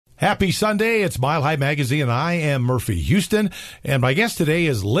Happy Sunday. It's Mile High Magazine, and I am Murphy Houston. And my guest today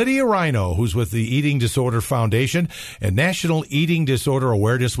is Lydia Rhino, who's with the Eating Disorder Foundation. And National Eating Disorder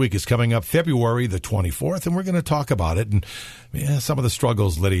Awareness Week is coming up February the 24th, and we're going to talk about it and some of the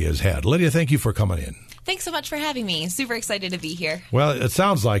struggles Lydia has had. Lydia, thank you for coming in. Thanks so much for having me. Super excited to be here. Well, it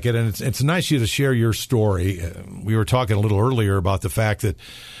sounds like it, and it's nice of you to share your story. We were talking a little earlier about the fact that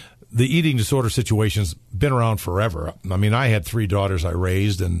the eating disorder situation's been around forever. I mean, I had 3 daughters I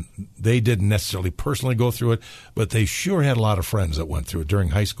raised, and they didn't necessarily personally go through it, but they sure had a lot of friends that went through it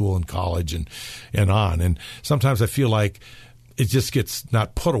during high school and college and on. And sometimes I feel like it just gets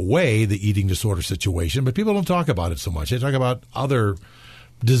not put away, the eating disorder situation, but people don't talk about it so much. They talk about other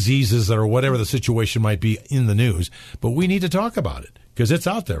diseases or whatever the situation might be in the news, but we need to talk about it because it's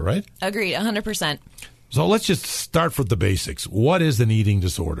out there, right? Agreed, 100%. So let's just start with the basics. What is an eating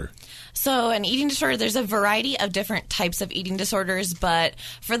disorder? So an eating disorder, there's a variety of different types of eating disorders, but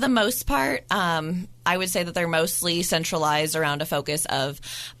for the most part, I would say that they're mostly centralized around a focus of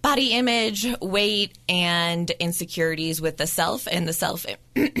body image, weight, and insecurities with the self and the self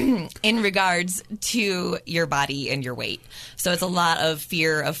in regards to your body and your weight. So it's a lot of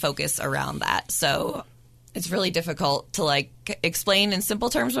fear of focus around that. So it's really difficult to explain in simple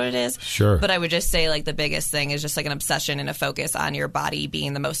terms what it is. Sure. But I would just say the biggest thing is just an obsession and a focus on your body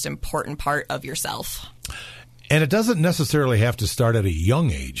being the most important part of yourself. And it doesn't necessarily have to start at a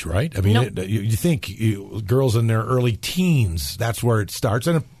young age, right? I mean, nope. You think girls in their early teens, that's where it starts,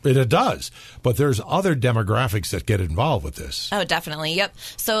 and it does. But there's other demographics that get involved with this. Oh, definitely. Yep.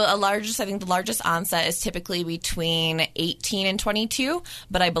 So I think the largest onset is typically between 18 and 22,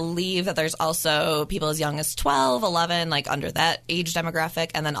 but I believe that there's also people as young as 12, 11, under that age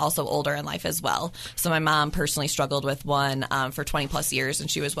demographic, and then also older in life as well. So my mom personally struggled with one for 20 plus years,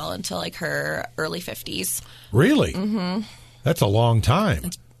 and she was well into her early 50s. Really? Mm-hmm. That's a long time.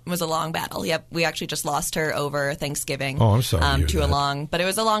 It was a long battle. Yep. We actually just lost her over Thanksgiving. Oh, I'm sorry. But it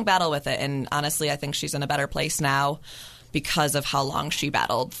was a long battle with it. And honestly, I think she's in a better place now because of how long she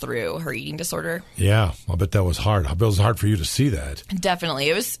battled through her eating disorder. Yeah. I bet that was hard. I bet it was hard for you to see that. Definitely.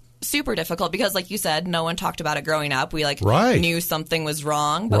 It was super difficult because, like you said, no one talked about it growing up. We knew something was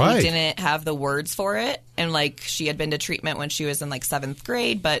wrong, but we didn't have the words for it. And she had been to treatment when she was in 7th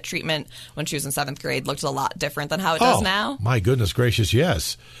grade, but treatment when she was in 7th grade looked a lot different than how it does now. My goodness gracious,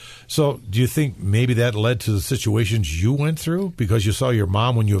 yes. So do you think maybe that led to the situations you went through because you saw your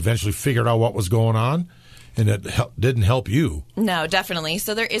mom when you eventually figured out what was going on? And it didn't help you. No, definitely.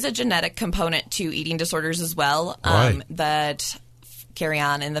 So there is a genetic component to eating disorders as well that carry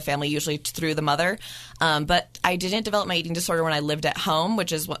on in the family, usually through the mother. But I didn't develop my eating disorder when I lived at home,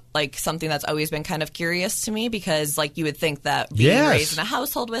 which is something that's always been kind of curious to me because you would think that being raised in a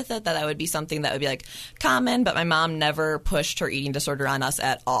household with it, that would be something that would be common. But my mom never pushed her eating disorder on us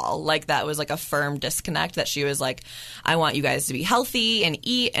at all. That was a firm disconnect that she was I want you guys to be healthy and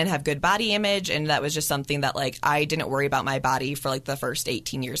eat and have good body image. And that was just something that I didn't worry about my body for the first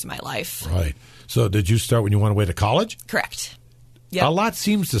 18 years of my life. Right. So did you start when you went away to college? Correct. Yep. A lot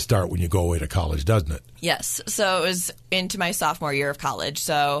seems to start when you go away to college, doesn't it? Yes. So it was into my sophomore year of college.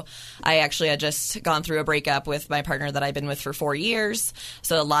 So I actually had just gone through a breakup with my partner that I'd been with for 4 years.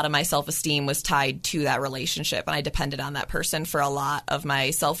 So a lot of my self-esteem was tied to that relationship, and I depended on that person for a lot of my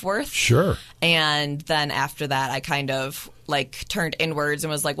self-worth. Sure. And then after that, I kind of turned inwards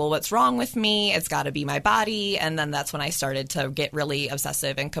and was well, what's wrong with me? It's got to be my body. And then that's when I started to get really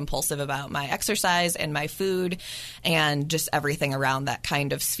obsessive and compulsive about my exercise and my food and just everything around that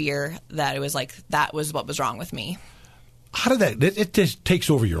kind of sphere that it was that was what was wrong with me. How did that, it just takes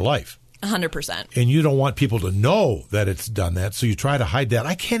over your life. 100%. And you don't want people to know that it's done that, so you try to hide that.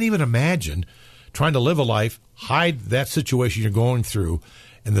 I can't even imagine trying to live a life, hide that situation you're going through,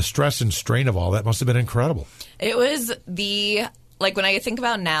 and the stress and strain of all that must have been incredible. It was when I think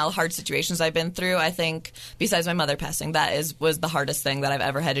about now hard situations I've been through, I think besides my mother passing, was the hardest thing that I've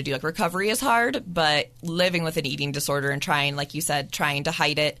ever had to do. Recovery is hard, but living with an eating disorder and trying, like you said, trying to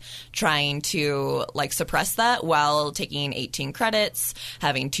hide it, trying to suppress that while taking 18 credits,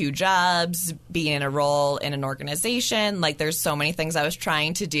 having 2 jobs, being in a role in an organization. There's so many things I was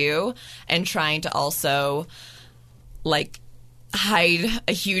trying to do and trying to also hide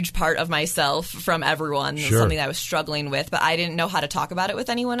a huge part of myself from everyone. Sure. Something that I was struggling with, but I didn't know how to talk about it with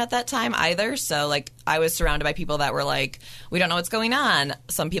anyone at that time either. So I was surrounded by people that were we don't know what's going on.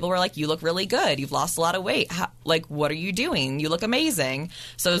 Some people were you look really good. You've lost a lot of weight. What are you doing? You look amazing.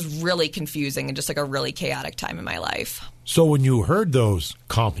 So it was really confusing and just a really chaotic time in my life. So when you heard those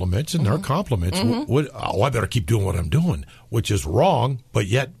compliments, and they're compliments, I better keep doing what I'm doing, which is wrong, but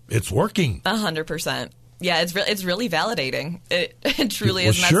yet it's working. 100%. Yeah, it's really validating. It truly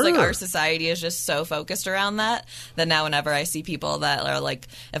is. And that's like our society is just so focused around that now whenever I see people that are like,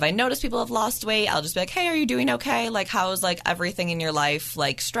 if I notice people have lost weight, I'll just be like, hey, are you doing okay? Like, how's like everything in your life,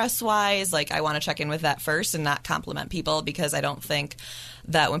 like stress wise? Like, I want to check in with that first and not compliment people, because I don't think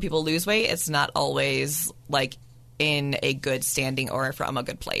that when people lose weight, it's not always like in a good standing or from a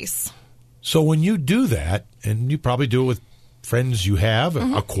good place. So when you do that, and you probably do it with friends you have,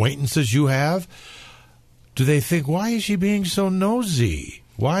 acquaintances you have, do they think, why is she being so nosy?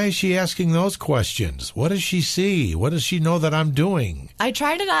 Why is she asking those questions? What does she see? What does she know that I'm doing? I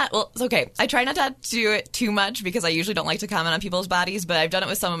try to not, well, it's okay. I try not to do it too much because I usually don't like to comment on people's bodies, but I've done it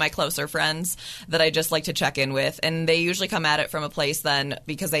with some of my closer friends that I just like to check in with. And they usually come at it from a place then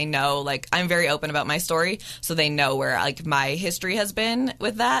because they know, like, I'm very open about my story, so they know where, like, my history has been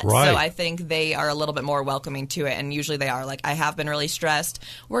with that. Right. So I think they are a little bit more welcoming to it. And usually they are, like, I have been really stressed,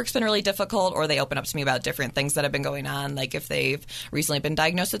 work's been really difficult, or they open up to me about different things that have been going on, like if they've recently been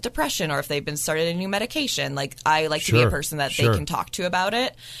diagnosed with depression or if they've been started a new medication. Like, I like to be a person that they can talk to about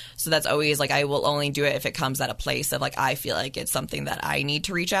it. So that's always like, I will only do it if it comes at a place of like, I feel like it's something that I need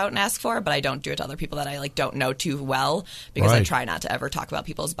to reach out and ask for, but I don't do it to other people that I like don't know too well, because I try not to ever talk about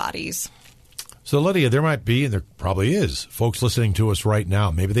people's bodies. So, Lydia, there might be, and there probably is, folks listening to us right now.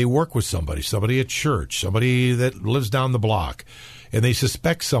 Maybe they work with somebody at church, somebody that lives down the block, and they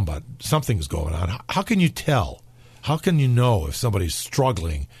suspect something's going on. How can you tell? How can you know if somebody's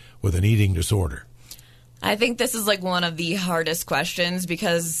struggling with an eating disorder? I think this is like one of the hardest questions,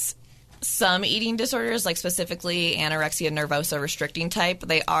 because some eating disorders, like specifically anorexia nervosa restricting type,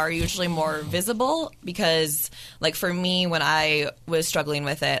 they are usually more visible because, like for me, when I was struggling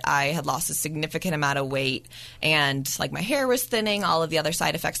with it, I had lost a significant amount of weight and like my hair was thinning, all of the other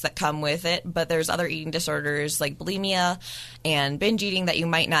side effects that come with it. But there's other eating disorders like bulimia and binge eating that you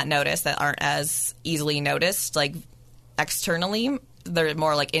might not notice, that aren't as easily noticed like externally. They're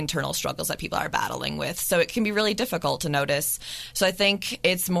more like internal struggles that people are battling with. So it can be really difficult to notice. So I think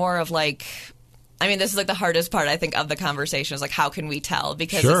it's more of like, I mean, this is like the hardest part, I think, of the conversation is like, how can we tell?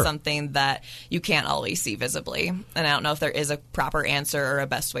 Because it's something that you can't always see visibly. And I don't know if there is a proper answer or a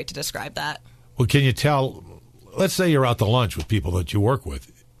best way to describe that. Well, can you tell, let's say you're out to lunch with people that you work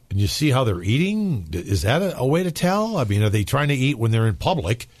with and you see how they're eating. Is that a way to tell? I mean, are they trying to eat when they're in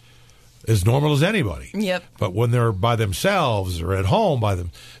public as normal as anybody? Yep. But when they're by themselves or at home by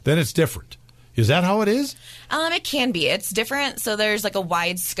them, then it's different. Is that how it is? It can be. It's different. So there's like a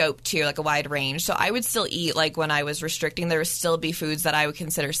wide scope too, like a wide range. So I would still eat, like when I was restricting, there would still be foods that I would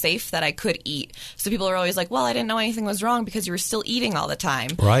consider safe that I could eat. So people are always like, well, I didn't know anything was wrong because you were still eating all the time.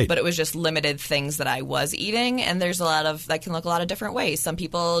 Right. But it was just limited things that I was eating. And there's a lot of, that can look a lot of different ways. Some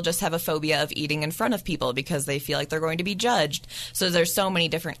people just have a phobia of eating in front of people because they feel like they're going to be judged. So there's so many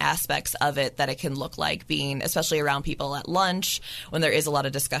different aspects of it that it can look like being, especially around people at lunch, when there is a lot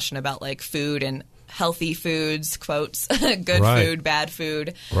of discussion about like food and healthy foods, quotes, good food, bad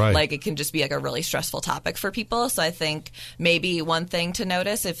food. Right. Like it can just be like a really stressful topic for people. So I think maybe one thing to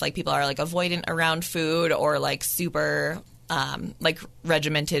notice if like people are like avoidant around food or like super like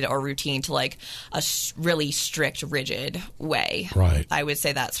regimented or routine to like a really strict, rigid way. Right. I would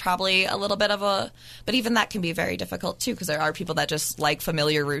say that's probably a little bit of a, but even that can be very difficult too because there are people that just like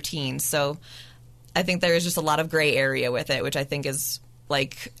familiar routines. So I think there is just a lot of gray area with it, which I think is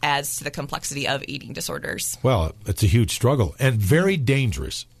like adds to the complexity of eating disorders. Well, it's a huge struggle and very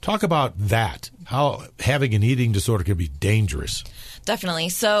dangerous. Talk about that, how having an eating disorder can be dangerous. Definitely.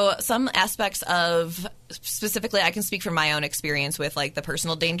 So some aspects of, specifically, I can speak from my own experience with like the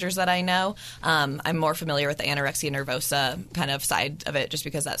personal dangers that I know. I'm more familiar with the anorexia nervosa kind of side of it just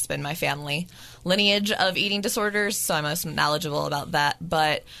because that's been my family lineage of eating disorders. So I'm most knowledgeable about that.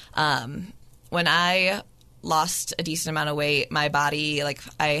 But when I lost a decent amount of weight, my body, like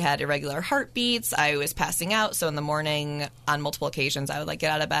I had irregular heartbeats, I was passing out, so in the morning on multiple occasions I would like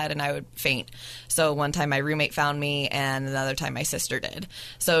get out of bed and I would faint. So one time my roommate found me and another time my sister did.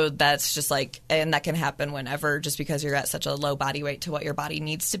 So that's just like, and that can happen whenever just because you're at such a low body weight to what your body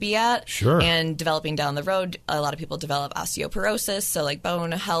needs to be at. Sure. And developing down the road, a lot of people develop osteoporosis, so like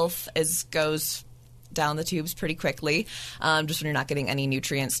bone health goes down the tubes pretty quickly. Just when you're not getting any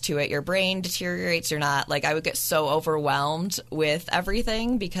nutrients to it, your brain deteriorates. You're not like, I would get so overwhelmed with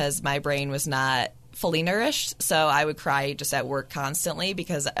everything because my brain was not fully nourished. So I would cry just at work constantly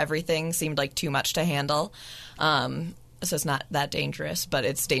because everything seemed like too much to handle. So it's not that dangerous, but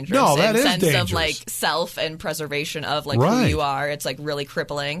it's dangerous in the sense dangerous. of like self and preservation of like right. who you are. It's like really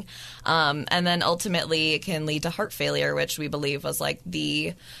crippling. And then ultimately it can lead to heart failure, which we believe was like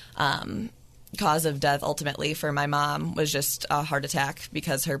the cause of death ultimately for my mom was just a heart attack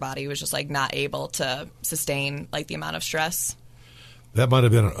because her body was just like not able to sustain like the amount of stress. That might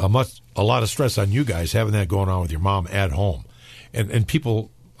have been a lot of stress on you guys having that going on with your mom at home. And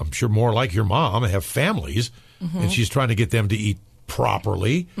people, I'm sure more like your mom, have families, and she's trying to get them to eat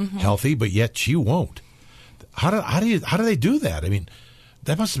properly, healthy, but yet she won't. How do they do that? I mean,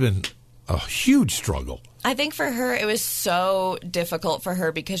 that must have been a huge struggle. I think for her, it was so difficult for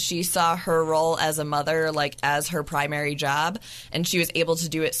her because she saw her role as a mother like as her primary job, and she was able to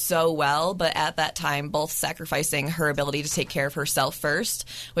do it so well, but at that time both sacrificing her ability to take care of herself first,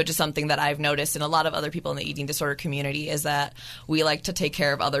 which is something that I've noticed in a lot of other people in the eating disorder community, is that we like to take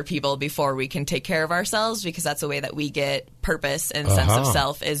care of other people before we can take care of ourselves, because that's the way that we get purpose and sense of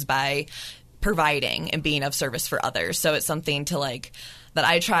self, is by providing and being of service for others. So it's something to like that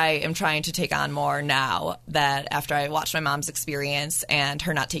am trying to take on more now, that after I watched my mom's experience and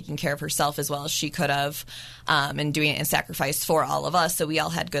her not taking care of herself as well as she could have, and doing it in sacrifice for all of us so we all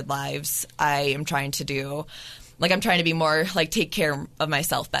had good lives, I am trying to do, like, I'm trying to be more, like, take care of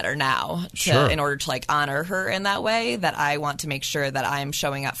myself better now in order to, like, honor her in that way, that I want to make sure that I'm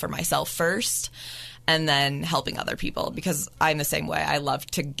showing up for myself first and then helping other people, because I'm the same way. I love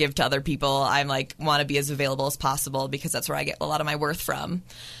to give to other people. I'm like, want to be as available as possible because that's where I get a lot of my worth from.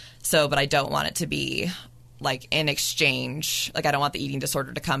 So, but I don't want it to be like in exchange. Like, I don't want the eating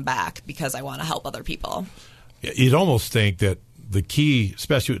disorder to come back because I want to help other people. You'd almost think that the key,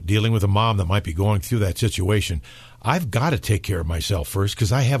 especially dealing with a mom that might be going through that situation, I've got to take care of myself first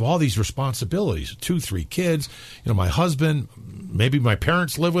because I have all these responsibilities, 2, 3 kids, my husband, maybe my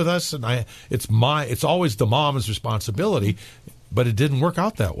parents live with us, and it's always the mom's responsibility, but it didn't work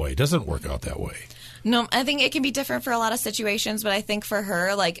out that way. It doesn't work out that way. No, I think it can be different for a lot of situations, but I think for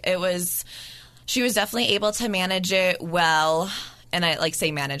her, like, she was definitely able to manage it well, and I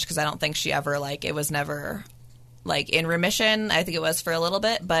say manage because I don't think she ever, it was never in remission. I think it was for a little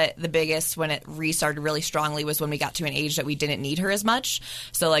bit, but the biggest when it restarted really strongly was when we got to an age that we didn't need her as much.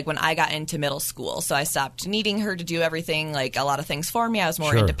 So when I got into middle school, so I stopped needing her to do everything, a lot of things for me. I was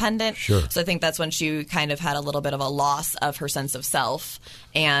more independent. Sure. So I think that's when she kind of had a little bit of a loss of her sense of self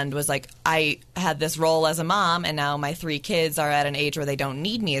and was like, I had this role as a mom, and now my 3 kids are at an age where they don't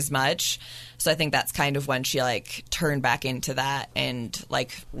need me as much. So I think that's kind of when she turned back into that and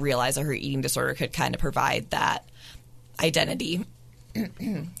realized that her eating disorder could kind of provide that identity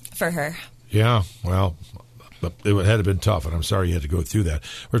for her. Yeah, well, it had to been tough, and I'm sorry you had to go through that.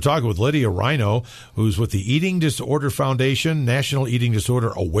 We're talking with Lydia Rhino, who's with the Eating Disorder Foundation. National Eating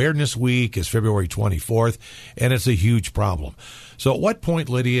Disorder Awareness Week is February 24th, and it's a huge problem. So at what point,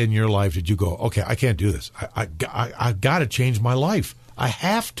 Lydia, in your life did you go, okay, I can't do this. I got to change my life. I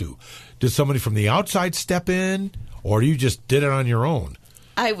have to. Did somebody from the outside step in, or you just did it on your own?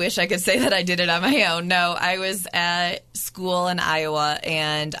 I wish I could say that I did it on my own. No, I was at school in Iowa,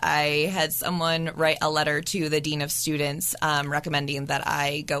 and I had someone write a letter to the dean of students recommending that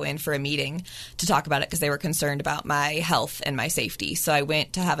I go in for a meeting to talk about it because they were concerned about my health and my safety. So I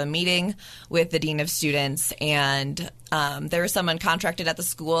went to have a meeting with the dean of students, and there was someone contracted at the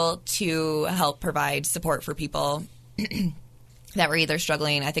school to help provide support for people that were either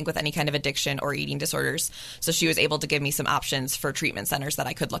struggling, I think, with any kind of addiction or eating disorders. So she was able to give me some options for treatment centers that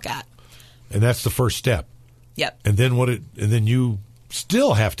I could look at. And that's the first step. Yep. And then you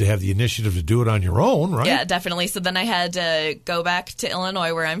still have to have the initiative to do it on your own, right? Yeah, definitely. So then I had to go back to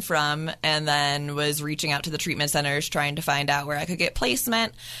Illinois, where I'm from, and then was reaching out to the treatment centers, trying to find out where I could get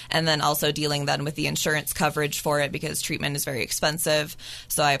placement, and then also dealing then with the insurance coverage for it because treatment is very expensive.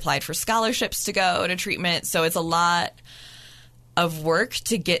 So I applied for scholarships to go to treatment. So it's a lot of work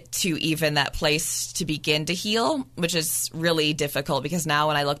to get to even that place to begin to heal, which is really difficult because now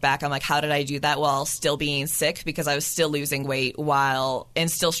when I look back, I'm like, how did I do that while still being sick? Because I was still losing weight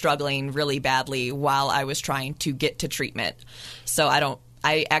and still struggling really badly while I was trying to get to treatment. So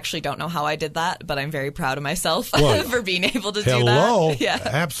I actually don't know how I did that, but I'm very proud of myself for being able to do that. Hello. Yeah.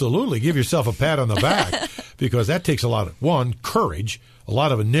 Absolutely. Give yourself a pat on the back because that takes a lot of, courage, a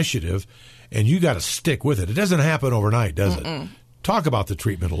lot of initiative, and you got to stick with it. It doesn't happen overnight, does it? Talk about the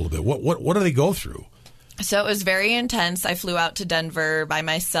treatment a little bit. What do they go through? So it was very intense. I flew out to Denver by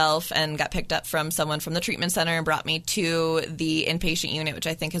myself and got picked up from someone from the treatment center and brought me to the inpatient unit, which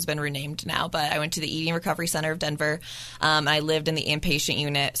I think has been renamed now. But I went to the Eating Recovery Center of Denver. I lived in the inpatient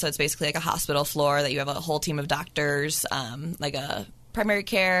unit. So it's basically like a hospital floor that you have a whole team of doctors, like a primary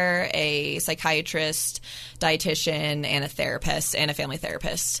care, a psychiatrist, dietitian, and a therapist, and a family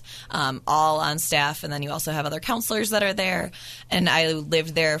therapist, all on staff. And then you also have other counselors that are there. And I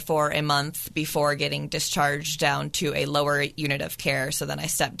lived there for a month before getting discharged down to a lower unit of care. So then I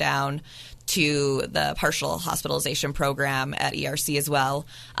stepped down to the partial hospitalization program at ERC as well,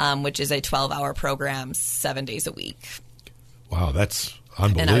 which is a 12-hour program, 7 days a week. Wow, that's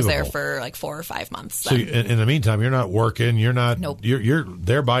unbelievable. And I was there for like 4 or 5 months. So in the meantime, you're not working. You're not. Nope. You're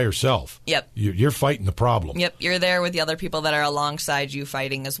there by yourself. Yep. You're fighting the problem. Yep. You're there with the other people that are alongside you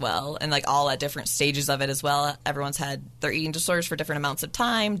fighting as well, and like all at different stages of it as well. Everyone's had their eating disorders for different amounts of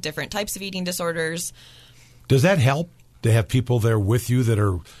time, different types of eating disorders. Does that help to have people there with you that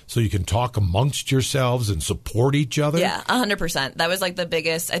are so you can talk amongst yourselves and support each other? Yeah, 100%. That was like the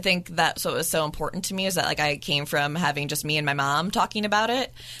biggest. I think that's what was so important to me is that like I came from having just me and my mom talking about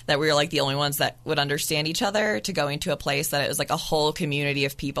it, that we were like the only ones that would understand each other, to going to a place that it was like a whole community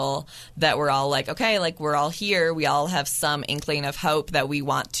of people that were all like, okay, like we're all here. We all have some inkling of hope that we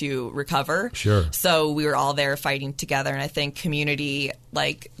want to recover. Sure. So we were all there fighting together. And I think community,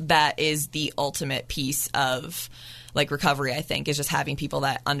 like that is the ultimate piece of like recovery, I think, is just having people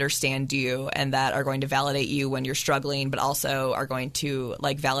that understand you and that are going to validate you when you're struggling, but also are going to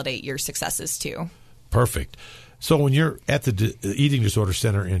like validate your successes too. Perfect. So when you're at the Eating Disorder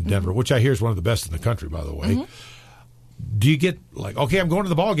Center in Denver, which I hear is one of the best in the country, by the way, do you get like, okay, I'm going to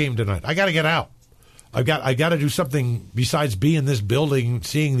the ball game tonight. I got to get out. I got to do something besides be in this building,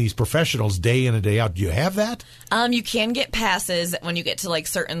 seeing these professionals day in and day out. Do you have that? You can get passes when you get to like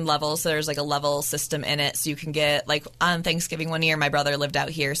certain levels. So there's like a level system in it. So you can get like on Thanksgiving one year, my brother lived out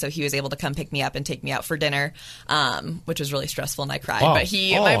here, so he was able to come pick me up and take me out for dinner, which was really stressful and I cried. Oh,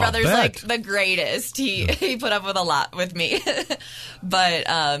 but my brother's like the greatest. He put up with a lot with me.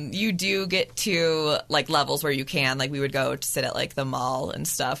 But you do get to like levels where you can, like we would go to sit at like the mall and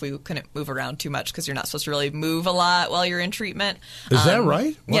stuff. We couldn't move around too much because you're not supposed to really move a lot while you're in treatment. Is that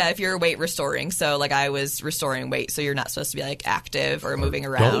right? What? Yeah, if you're weight restoring. So like I was restoring weight, so you're not supposed to be like active or moving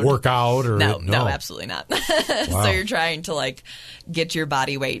around. Don't work out or no, absolutely not. Wow. So you're trying to like get your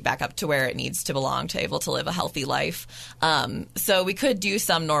body weight back up to where it needs to belong to able to live a healthy life. So we could do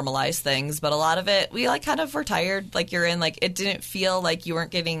some normalized things, but a lot of it we like kind of were tired. Like you're in like it didn't feel like you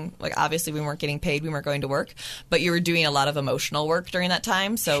weren't getting like obviously we weren't getting paid, we weren't going to work, but you were doing a lot of emotional work during that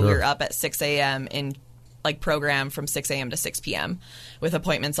time. So Sure. we were up at 6 a.m. in like program from 6 a.m. to 6 p.m. with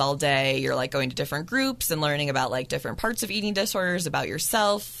appointments all day. You're like going to different groups and learning about like different parts of eating disorders, about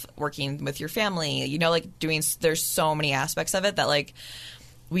yourself, working with your family, you know, like there's so many aspects of it that like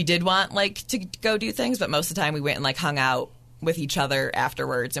we did want like to go do things, but most of the time we went and like hung out with each other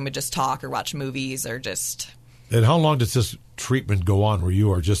afterwards and would just talk or watch movies or just. And how long does this treatment go on where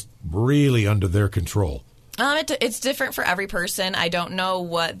you are just really under their control? It's different for every person. I don't know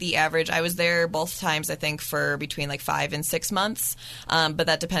what the average. I was there both times, I think, for between like 5 and 6 months. But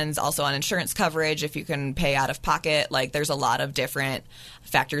that depends also on insurance coverage, if you can pay out of pocket. Like there's a lot of different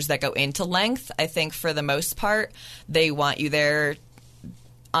factors that go into length. I think for the most part, they want you there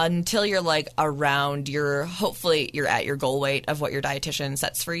until you're like around hopefully you're at your goal weight of what your dietitian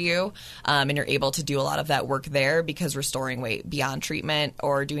sets for you, and you're able to do a lot of that work there, because restoring weight beyond treatment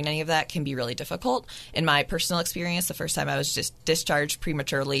or doing any of that can be really difficult. In my personal experience, the first time I was just discharged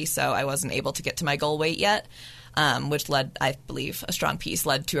prematurely, so I wasn't able to get to my goal weight yet. Which led, I believe, a strong piece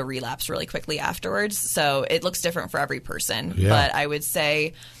led to a relapse really quickly afterwards. So it looks different for every person. Yeah. But I would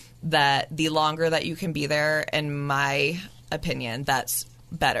say that the longer that you can be there, in my opinion, that's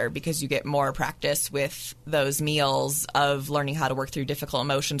better, because you get more practice with those meals of learning how to work through difficult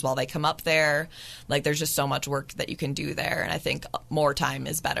emotions while they come up there. Like there's just so much work that you can do there, and I think more time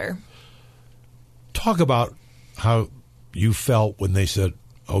is better. Talk about how you felt when they said,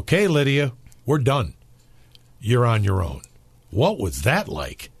 okay, Lydia, we're done. You're on your own. What was that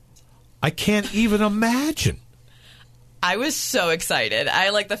like? I can't even imagine. I was so excited.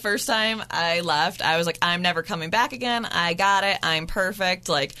 The first time I left, I was like, I'm never coming back again. I got it. I'm perfect.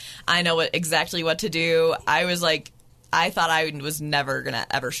 Like, I know exactly what to do. I was like, I thought I was never going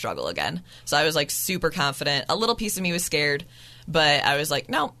to ever struggle again. So I was like super confident. A little piece of me was scared, but I was like,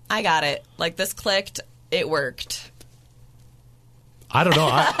 no, I got it. Like, this clicked. It worked. I don't know.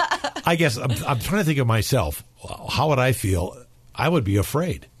 I guess I'm trying to think of myself. How would I feel? I would be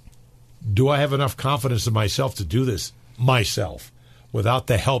afraid. Do I have enough confidence in myself to do this myself without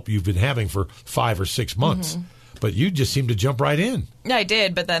the help you've been having for 5 or 6 months? Mm-hmm. But you just seemed to jump right in. Yeah, I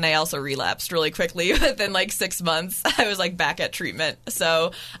did, but then I also relapsed really quickly. Within like 6 months, I was like back at treatment.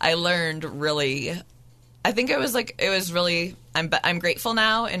 So I learned really. I think it was really. I'm grateful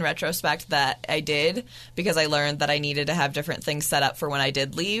now in retrospect that I did, because I learned that I needed to have different things set up for when I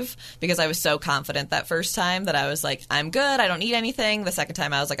did leave, because I was so confident that first time that I was like, I'm good, I don't need anything. The second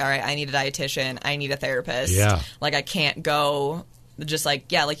time I was like, all right, I need a dietitian, I need a therapist. Yeah. Like I can't go just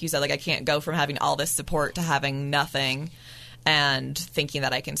like, yeah, like you said, like I can't go from having all this support to having nothing. and thinking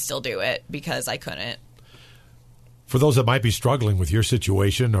that I can still do it because I couldn't. For those that might be struggling with your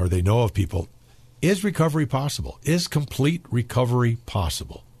situation or they know of people, is recovery possible? Is complete recovery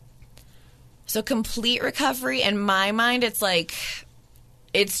possible? So complete recovery, in my mind, it's like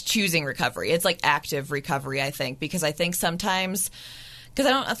it's choosing recovery. It's like active recovery, I think, because I think sometimes – because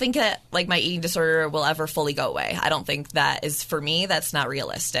I don't think that like my eating disorder will ever fully go away. I don't think that is, for me, that's not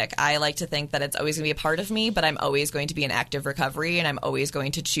realistic. I like to think that it's always going to be a part of me, but I'm always going to be in active recovery, and I'm always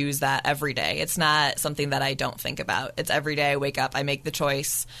going to choose that every day. It's not something that I don't think about. It's every day I wake up, I make the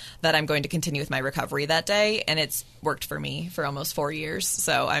choice that I'm going to continue with my recovery that day, and it's worked for me for almost 4 years,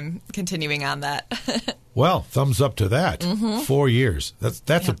 so I'm continuing on that. Well, thumbs up to that. Mm-hmm. 4 years. That's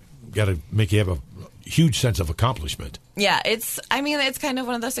got to make you have a huge sense of accomplishment. Yeah, it's kind of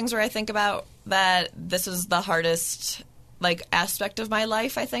one of those things where I think about that this is the hardest like aspect of my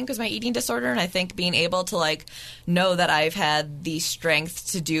life, I think, is my eating disorder. And I think being able to like know that I've had the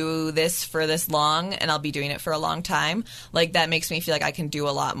strength to do this for this long and I'll be doing it for a long time, like that makes me feel like I can do a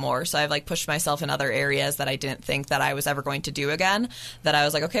lot more. So I've like pushed myself in other areas that I didn't think that I was ever going to do again, that I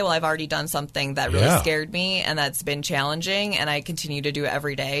was like, okay, well, I've already done something that really scared me and that's been challenging, and I continue to do it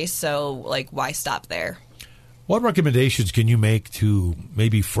every day. So like, why stop there? What recommendations can you make to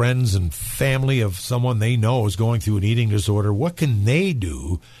maybe friends and family of someone they know is going through an eating disorder? What can they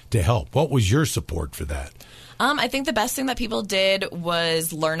do to help? What was your support for that? I think the best thing that people did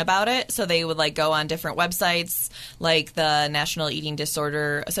was learn about it. So they would like go on different websites like the National Eating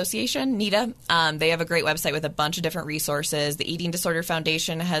Disorder Association, NEDA. They have a great website with a bunch of different resources. The Eating Disorder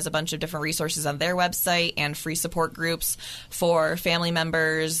Foundation has a bunch of different resources on their website and free support groups for family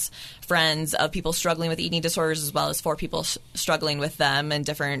members, friends of people struggling with eating disorders, as well as for people struggling with them, and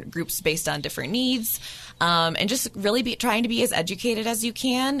different groups based on different needs. And just really trying to be as educated as you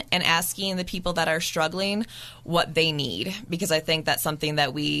can and asking the people that are struggling what they need, because I think that's something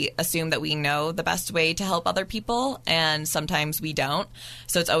that we assume that we know the best way to help other people, and sometimes we don't.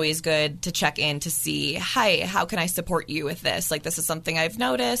 So it's always good to check in to see, hi, how can I support you with this? Like, this is something I've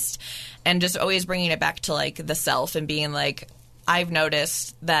noticed, and just always bringing it back to like the self and being like, I've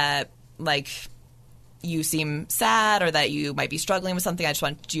noticed that like you seem sad or that you might be struggling with something. I just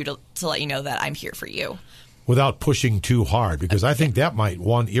want you to let you know that I'm here for you. Without pushing too hard, because I think that might,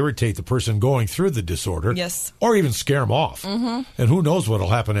 one, irritate the person going through the disorder. Yes. Or even scare them off. Mm-hmm. And who knows what will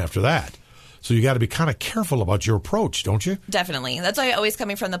happen after that. So you got to be kind of careful about your approach, don't you? Definitely. That's why always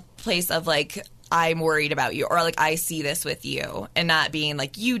coming from the place of like, I'm worried about you, or like I see this with you, and not being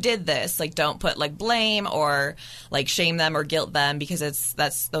like, you did this. Like, don't put like blame or like shame them or guilt them, because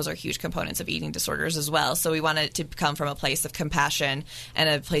those are huge components of eating disorders as well. So we want it to come from a place of compassion and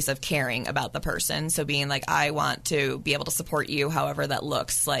a place of caring about the person. So being like, I want to be able to support you however that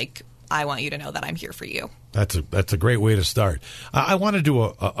looks. Like, I want you to know that I'm here for you. That's a great way to start. I wanted to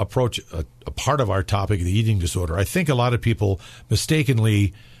approach a part of our topic, the eating disorder. I think a lot of people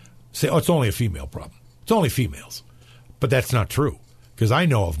mistakenly say, oh, it's only a female problem. It's only females. But that's not true, because I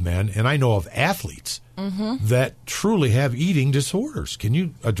know of men and I know of athletes that truly have eating disorders. Can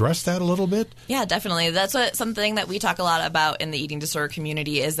you address that a little bit? Yeah, definitely. That's something that we talk a lot about in the eating disorder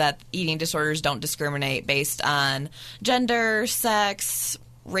community, is that eating disorders don't discriminate based on gender, sex,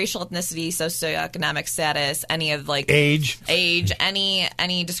 racial ethnicity, socioeconomic status, any of like age, any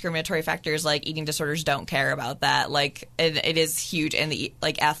discriminatory factors. Like, eating disorders don't care about that. Like, it is huge in the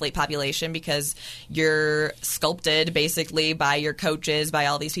like athlete population, because you're sculpted basically by your coaches, by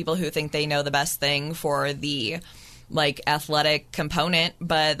all these people who think they know the best thing for the like athletic component,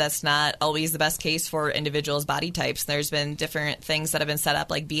 but that's not always the best case for individuals' body types. There's been different things that have been set up,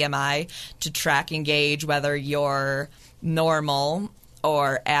 like BMI, to track and gauge whether you're normal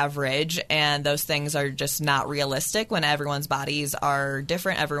or average, and those things are just not realistic when everyone's bodies are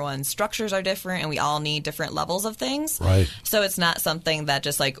different, everyone's structures are different, and we all need different levels of things. Right. So it's not something that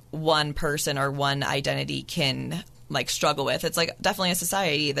just like one person or one identity can like struggle with. It's like definitely a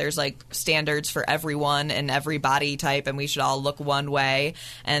society. There's like standards for everyone and every body type, and we should all look one way.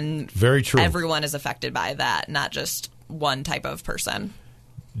 And very true. Everyone is affected by that, not just one type of person.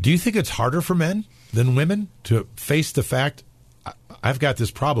 Do you think it's harder for men than women to face the fact, I've got this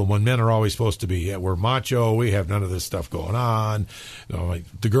problem, when men are always supposed to be, yeah, we're macho, we have none of this stuff going on. You know, like,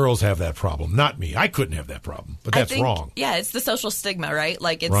 the girls have that problem, not me. I couldn't have that problem, but that's wrong. Yeah, it's the social stigma, right?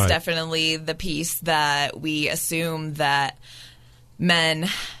 Like, it's definitely the piece that we assume that men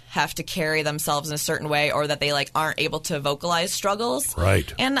have to carry themselves in a certain way, or that they like aren't able to vocalize struggles.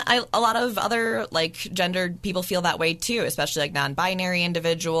 Right. And a lot of other like gendered people feel that way too, especially like non-binary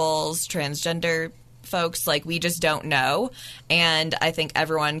individuals, transgender folks, like, we just don't know. And I think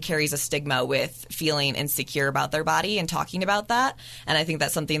everyone carries a stigma with feeling insecure about their body and talking about that. And I think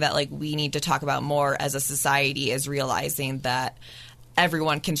that's something that, like, we need to talk about more as a society, is realizing that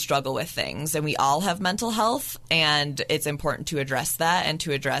everyone can struggle with things and we all have mental health, and it's important to address that and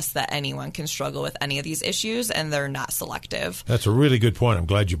to address that anyone can struggle with any of these issues and they're not selective. That's a really good point. I'm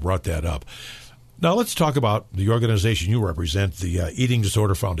glad you brought that up. Now, let's talk about the organization you represent, the Eating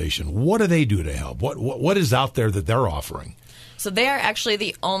Disorder Foundation. What do they do to help? What is out there that they're offering? So they are actually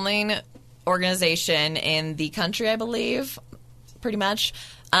the only organization in the country, I believe, pretty much,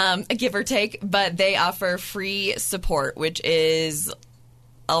 give or take, but they offer free support, which is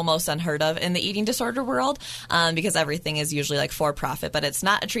almost unheard of in the eating disorder world, because everything is usually like for profit. But it's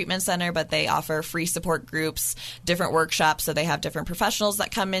not a treatment center, but they offer free support groups, different workshops. So they have different professionals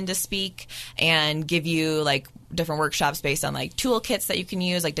that come in to speak and give you like different workshops based on like toolkits that you can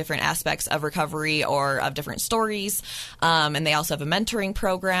use, like different aspects of recovery or of different stories. And they also have a mentoring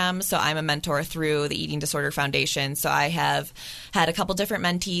program. So I'm a mentor through the Eating Disorder Foundation. So I have had a couple different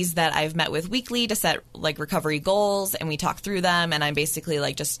mentees that I've met with weekly to set like recovery goals, and we talk through them. And I'm basically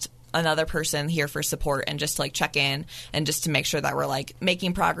like just another person here for support and just to like check in and just to make sure that we're like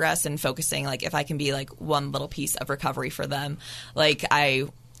making progress and focusing, like if I can be like one little piece of recovery for them, like I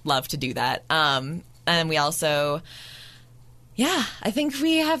love to do that. And we also, I think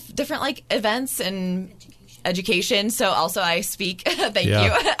we have different like events and education. So also I speak, thank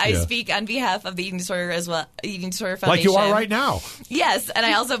you. I speak on behalf of the Eating Disorder as well, Eating Disorder Foundation. Like you are right now. Yes. And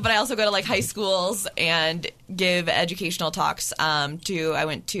I also go to like high schools and give educational talks. I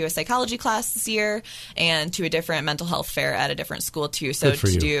went to a psychology class this year and to a different mental health fair at a different school too. So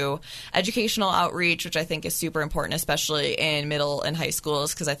to do educational outreach, which I think is super important, especially in middle and high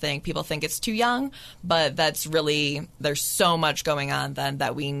schools, because I think people think it's too young, but that's really, there's so much going on then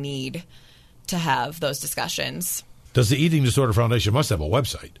that we need to have those discussions. Does the Eating Disorder Foundation must have a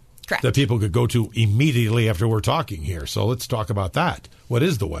website? Correct. That people could go to immediately after we're talking here. So let's talk about that. What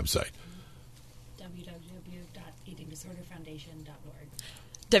is the website?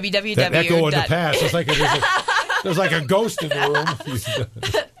 www.eatingdisorderfoundation.org. That echo in the past. There's like a ghost in the room.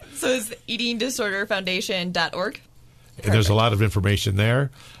 So it's eatingdisorderfoundation.org. And there's a lot of information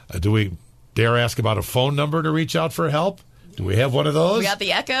there. Do we dare ask about a phone number to reach out for help? Do we have one of those? We got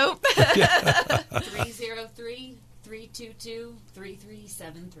the echo.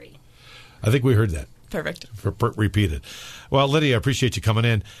 303-322-3373. I think we heard that. Perfect. Repeat it. Well, Lydia, I appreciate you coming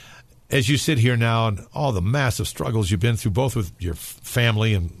in. As you sit here now and all the massive struggles you've been through, both with your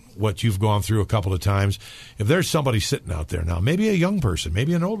family and what you've gone through a couple of times, if there's somebody sitting out there now, maybe a young person,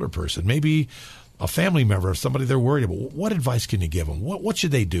 maybe an older person, maybe a family member of somebody they're worried about, what advice can you give them? What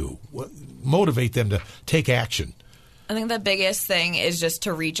should they do? Motivate them to take action? I think the biggest thing is just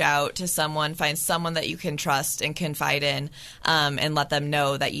to reach out to someone, find someone that you can trust and confide in, and let them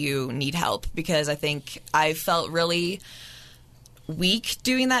know that you need help. Because I think I felt really weak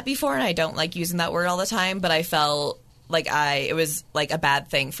doing that before, and I don't like using that word all the time, but I felt like it was like a bad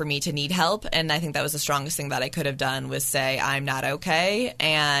thing for me to need help. And I think that was the strongest thing that I could have done, was say, I'm not okay,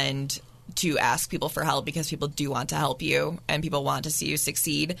 and to ask people for help, because people do want to help you and people want to see you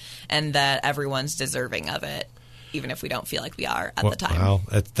succeed, and that everyone's deserving of it, even if we don't feel like we are at the time. Well,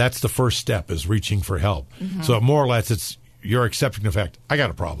 that's the first step, is reaching for help. Mm-hmm. So more or less, you're accepting the fact, I got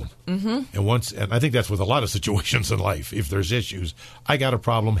a problem. Mm-hmm. And I think that's with a lot of situations in life. If there's issues, I got a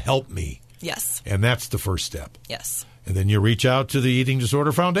problem, help me. Yes. And that's the first step. Yes. And then you reach out to the Eating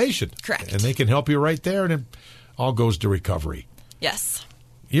Disorder Foundation. Correct. And they can help you right there, and it all goes to recovery. Yes.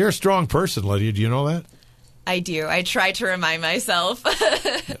 You're a strong person, Lydia. Do you know that? I do. I try to remind myself.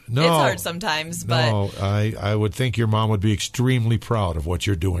 No, it's hard sometimes. But no, I would think your mom would be extremely proud of what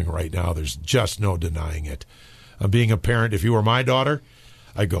you're doing right now. There's just no denying it. Being a parent, if you were my daughter,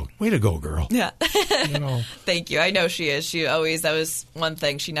 I'd go, way to go, girl. Yeah. You know. Thank you. I know she is. That was one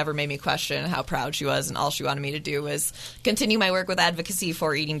thing. She never made me question how proud she was, and all she wanted me to do was continue my work with advocacy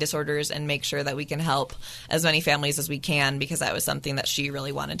for eating disorders and make sure that we can help as many families as we can, because that was something that she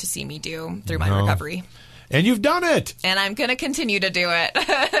really wanted to see me do through my recovery. And you've done it. And I'm going to continue to do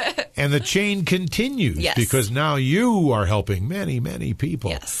it. And the chain continues. Yes. Because now you are helping many, many people.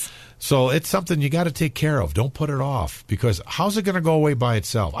 Yes. So it's something you got to take care of. Don't put it off, because how's it going to go away by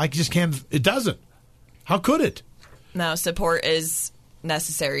itself? I just can't. It doesn't. How could it? No, support is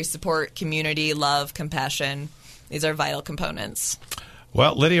necessary. Support, community, love, compassion. These are vital components.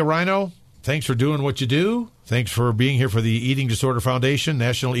 Well, Lydia Rhino, thanks for doing what you do. Thanks for being here for the Eating Disorder Foundation,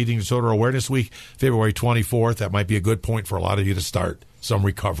 National Eating Disorder Awareness Week, February 24th. That might be a good point for a lot of you to start some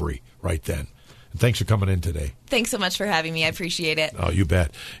recovery right then. Thanks for coming in today. Thanks so much for having me. I appreciate it. Oh, you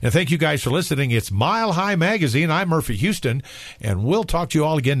bet. And thank you guys for listening. It's Mile High Magazine. I'm Murphy Houston, and we'll talk to you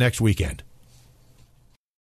all again next weekend.